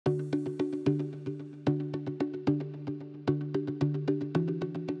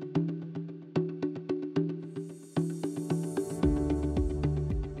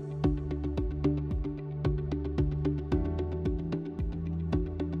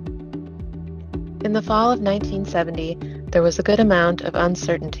In the fall of 1970, there was a good amount of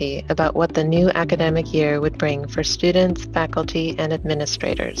uncertainty about what the new academic year would bring for students, faculty, and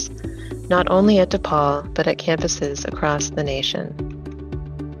administrators, not only at DePaul, but at campuses across the nation.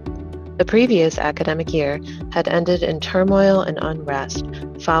 The previous academic year had ended in turmoil and unrest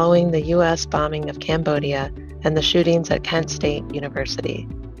following the U.S. bombing of Cambodia and the shootings at Kent State University.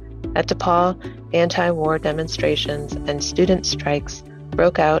 At DePaul, anti-war demonstrations and student strikes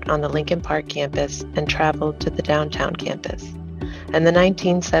broke out on the Lincoln Park campus and traveled to the downtown campus, and the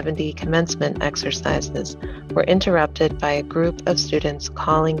 1970 commencement exercises were interrupted by a group of students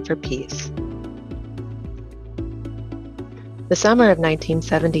calling for peace. The summer of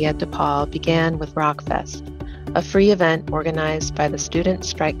 1970 at DePaul began with Rockfest, a free event organized by the Student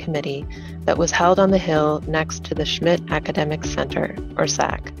Strike Committee that was held on the hill next to the Schmidt Academic Center, or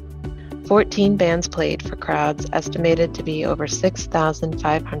SAC. 14 bands played for crowds estimated to be over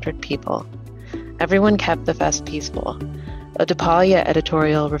 6,500 people. Everyone kept the fest peaceful. A DePaulia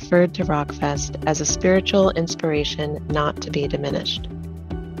editorial referred to Rockfest as a spiritual inspiration not to be diminished.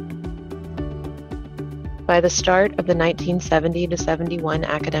 By the start of the 1970-71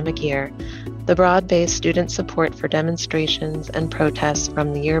 academic year, the broad-based student support for demonstrations and protests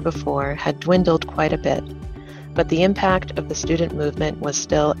from the year before had dwindled quite a bit, but the impact of the student movement was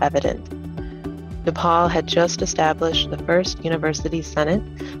still evident. DePaul had just established the first University Senate,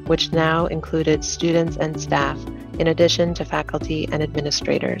 which now included students and staff, in addition to faculty and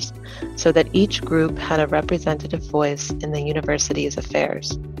administrators, so that each group had a representative voice in the university's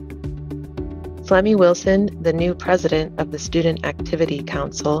affairs. Flemmy Wilson, the new president of the Student Activity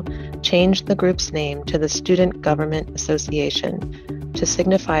Council, changed the group's name to the Student Government Association to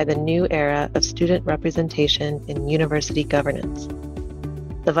signify the new era of student representation in university governance.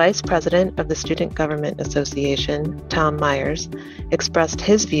 The vice president of the Student Government Association, Tom Myers, expressed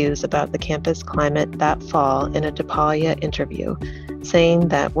his views about the campus climate that fall in a DePaulia interview, saying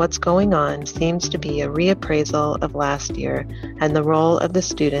that what's going on seems to be a reappraisal of last year and the role of the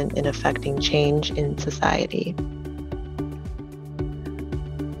student in affecting change in society.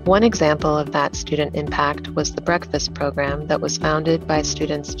 One example of that student impact was the breakfast program that was founded by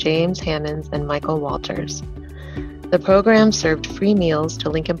students James Hammonds and Michael Walters. The program served free meals to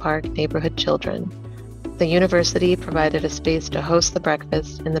Lincoln Park neighborhood children. The university provided a space to host the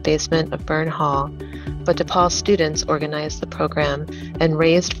breakfast in the basement of Byrne Hall, but DePaul students organized the program and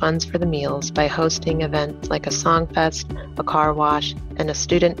raised funds for the meals by hosting events like a song fest, a car wash, and a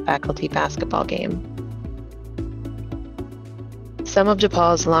student-faculty basketball game. Some of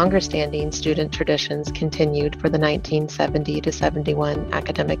DePaul's longer-standing student traditions continued for the 1970-71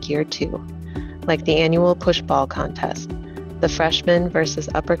 academic year too, like the annual push-ball contest, the freshman versus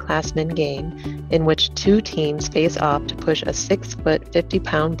upperclassmen game, in which two teams face off to push a 6-foot,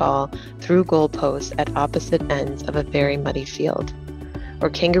 50-pound ball through goalposts at opposite ends of a very muddy field.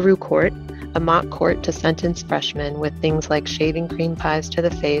 Or Kangaroo Court, a mock court to sentence freshmen with things like shaving cream pies to the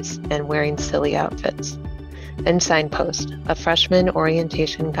face and wearing silly outfits. And Signpost, a freshman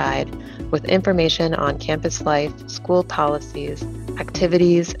orientation guide with information on campus life, school policies,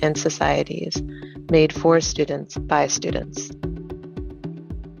 activities, and societies, made for students by students.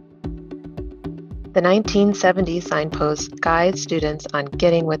 The 1970 Signpost guides students on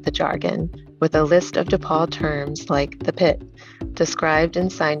getting with the jargon, with a list of DePaul terms like the pit, described in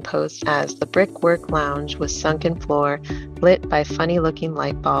Signpost as the brickwork lounge with sunken floor lit by funny-looking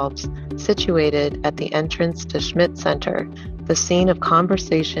light bulbs, situated at the entrance to Schmidt Center, the scene of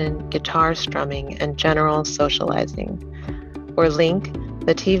conversation, guitar strumming, and general socializing. Or Link,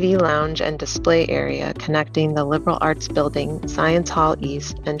 the TV lounge and display area connecting the Liberal Arts Building, Science Hall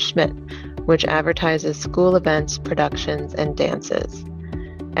East, and Schmidt, which advertises school events, productions, and dances.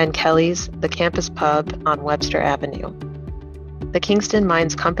 And Kelly's, the campus pub on Webster Avenue. The Kingston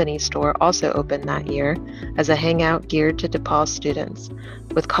Mines Company store also opened that year as a hangout geared to DePaul students,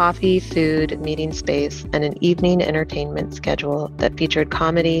 with coffee, food, meeting space, and an evening entertainment schedule that featured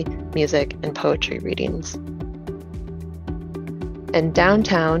comedy, music, and poetry readings. And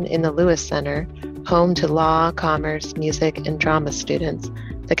downtown in the Lewis Center, home to law, commerce, music, and drama students,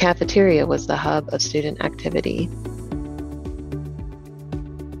 the cafeteria was the hub of student activity.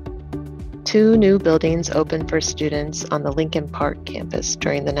 2 new buildings opened for students on the Lincoln Park campus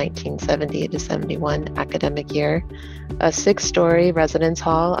during the 1970-71 academic year, a 6-story residence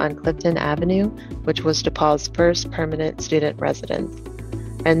hall on Clifton Avenue, which was DePaul's first permanent student residence,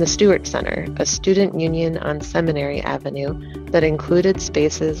 and the Stewart Center, a student union on Seminary Avenue that included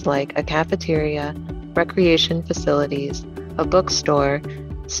spaces like a cafeteria, recreation facilities, a bookstore,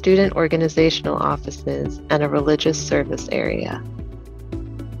 student organizational offices, and a religious service area.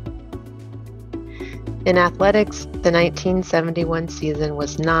 In athletics, the 1971 season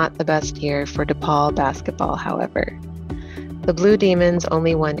was not the best year for DePaul basketball, however. The Blue Demons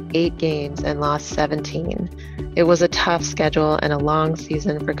only won 8 games and lost 17. It was a tough schedule and a long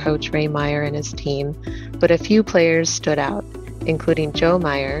season for Coach Ray Meyer and his team, but a few players stood out, including Joe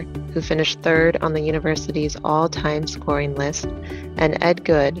Meyer, who finished 3rd on the university's all-time scoring list, and Ed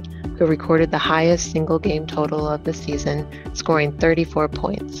Good, who recorded the highest single game total of the season, scoring 34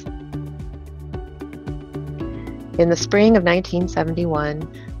 points. In the spring of 1971,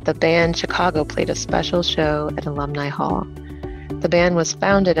 the band Chicago played a special show at Alumni Hall. The band was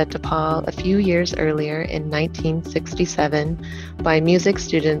founded at DePaul a few years earlier in 1967 by music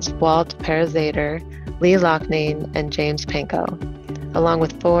students Walt Parazaider, Lee Loughnane, and James Pankow, along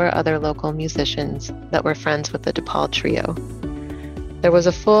with 4 other local musicians that were friends with the DePaul trio. There was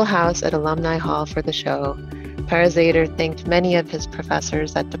a full house at Alumni Hall for the show. Parazaider thanked many of his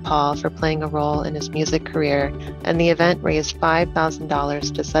professors at DePaul for playing a role in his music career, and the event raised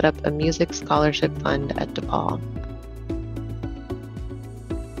 $5,000 to set up a music scholarship fund at DePaul.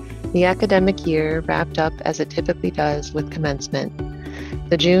 The academic year wrapped up as it typically does with commencement.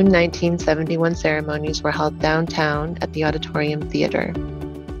 The June 1971 ceremonies were held downtown at the Auditorium Theater.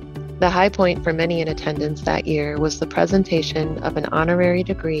 The high point for many in attendance that year was the presentation of an honorary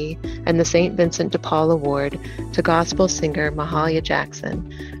degree and the St. Vincent de Paul Award to gospel singer Mahalia Jackson,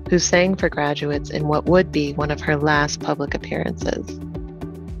 who sang for graduates in what would be one of her last public appearances.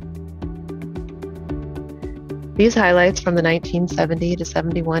 These highlights from the 1970 to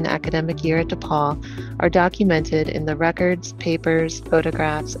 71 academic year at DePaul are documented in the records, papers,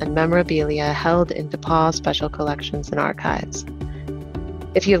 photographs, and memorabilia held in DePaul Special Collections and Archives.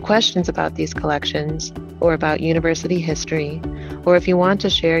 If you have questions about these collections, or about university history, or if you want to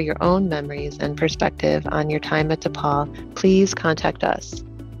share your own memories and perspective on your time at DePaul, please contact us.